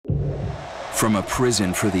From a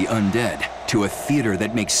prison for the undead to a theater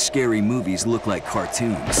that makes scary movies look like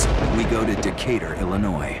cartoons, we go to Decatur,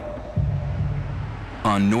 Illinois.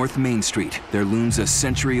 On North Main Street, there looms a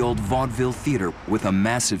century-old vaudeville theater with a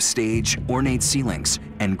massive stage, ornate ceilings,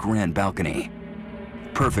 and grand balcony.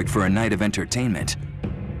 Perfect for a night of entertainment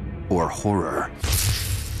or horror.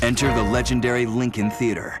 Enter the legendary Lincoln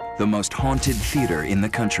Theater, the most haunted theater in the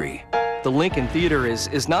country. The Lincoln Theater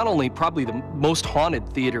is not only probably the most haunted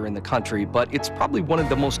theater in the country, but it's probably one of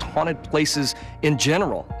the most haunted places in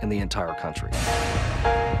general in the entire country.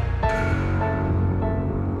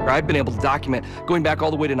 I've been able to document, going back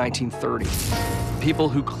all the way to 1930, people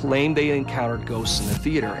who claim they encountered ghosts in the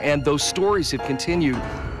theater, and those stories have continued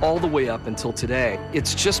all the way up until today.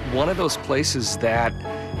 It's just one of those places that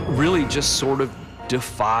really just sort of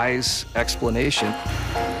defies explanation.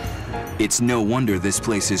 It's no wonder this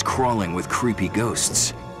place is crawling with creepy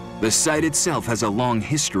ghosts. The site itself has a long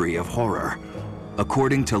history of horror.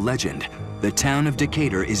 According to legend, the town of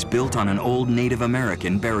Decatur is built on an old Native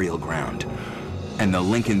American burial ground. And the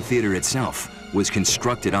Lincoln Theater itself was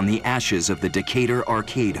constructed on the ashes of the Decatur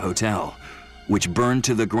Arcade Hotel, which burned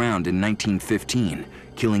to the ground in 1915,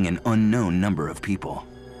 killing an unknown number of people.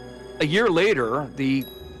 A year later, the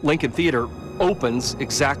Lincoln Theater opens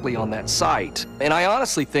exactly on that site. And I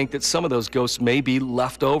honestly think that some of those ghosts may be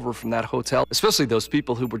left over from that hotel, especially those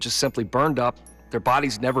people who were just simply burned up, their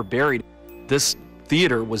bodies never buried. This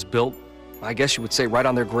theater was built, I guess you would say, right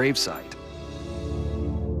on their gravesite.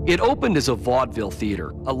 It opened as a vaudeville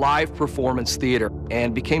theater, a live performance theater,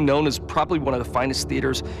 and became known as probably one of the finest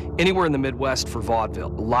theaters anywhere in the Midwest for vaudeville.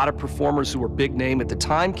 A lot of performers who were big name at the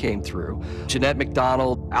time came through. Jeanette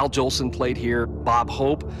MacDonald, Al Jolson played here, Bob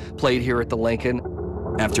Hope played here at the Lincoln.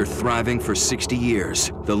 After thriving for 60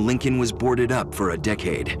 years, the Lincoln was boarded up for a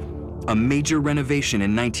decade. A major renovation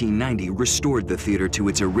in 1990 restored the theater to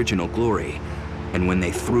its original glory. And when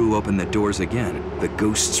they threw open the doors again, the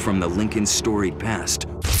ghosts from the Lincoln's storied past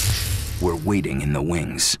were waiting in the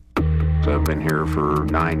wings. I've been here for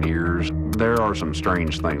 9 years. There are some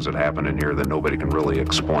strange things that happen in here that nobody can really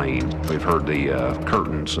explain. We've heard the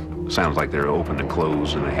curtains. Sounds like they're open and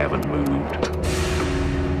closed and they haven't moved.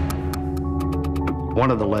 One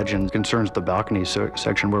of the legends concerns the balcony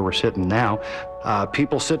section where we're sitting now.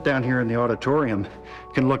 People sit down here in the auditorium,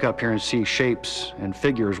 can look up here and see shapes and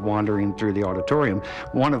figures wandering through the auditorium,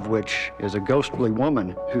 one of which is a ghostly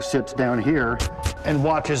woman who sits down here and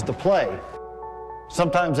watches the play.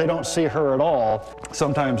 Sometimes they don't see her at all.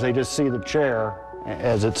 Sometimes they just see the chair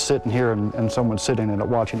as it's sitting here and someone's sitting in it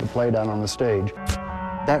watching the play down on the stage.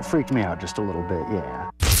 That freaked me out just a little bit, yeah.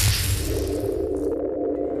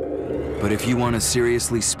 But if you want a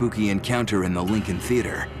seriously spooky encounter in the Lincoln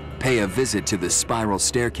Theater, pay a visit to the spiral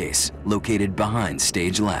staircase located behind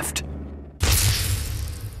stage left.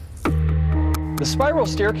 The spiral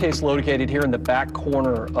staircase located here in the back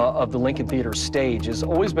corner of the Lincoln Theater stage has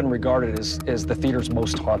always been regarded as the theater's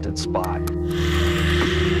most haunted spot.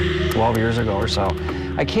 12 years ago or so,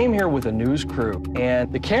 I came here with a news crew,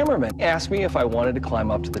 and the cameraman asked me if I wanted to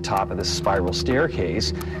climb up to the top of this spiral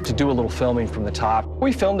staircase to do a little filming from the top.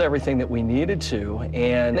 We filmed everything that we needed to,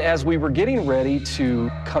 and as we were getting ready to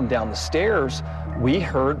come down the stairs, we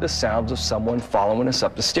heard the sounds of someone following us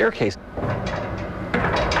up the staircase.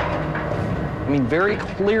 I mean, very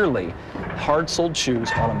clearly, hard-soled shoes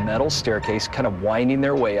on a metal staircase kind of winding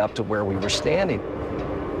their way up to where we were standing.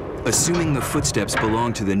 Assuming the footsteps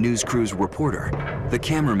belonged to the news crew's reporter, the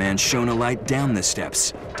cameraman shone a light down the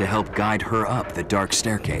steps to help guide her up the dark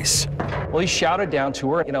staircase. Well, he shouted down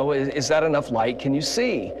to her, you know, is that enough light? Can you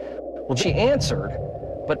see? Well, she answered,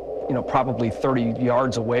 but, you know, probably 30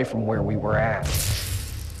 yards away from where we were at.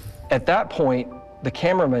 At that point, the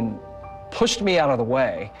cameraman pushed me out of the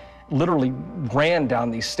way, literally ran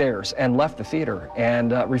down these stairs and left the theater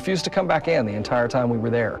and refused to come back in the entire time we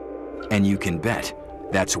were there. And you can bet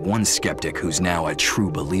that's one skeptic who's now a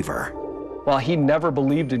true believer. While he never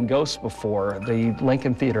believed in ghosts before, the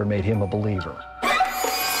Lincoln Theater made him a believer.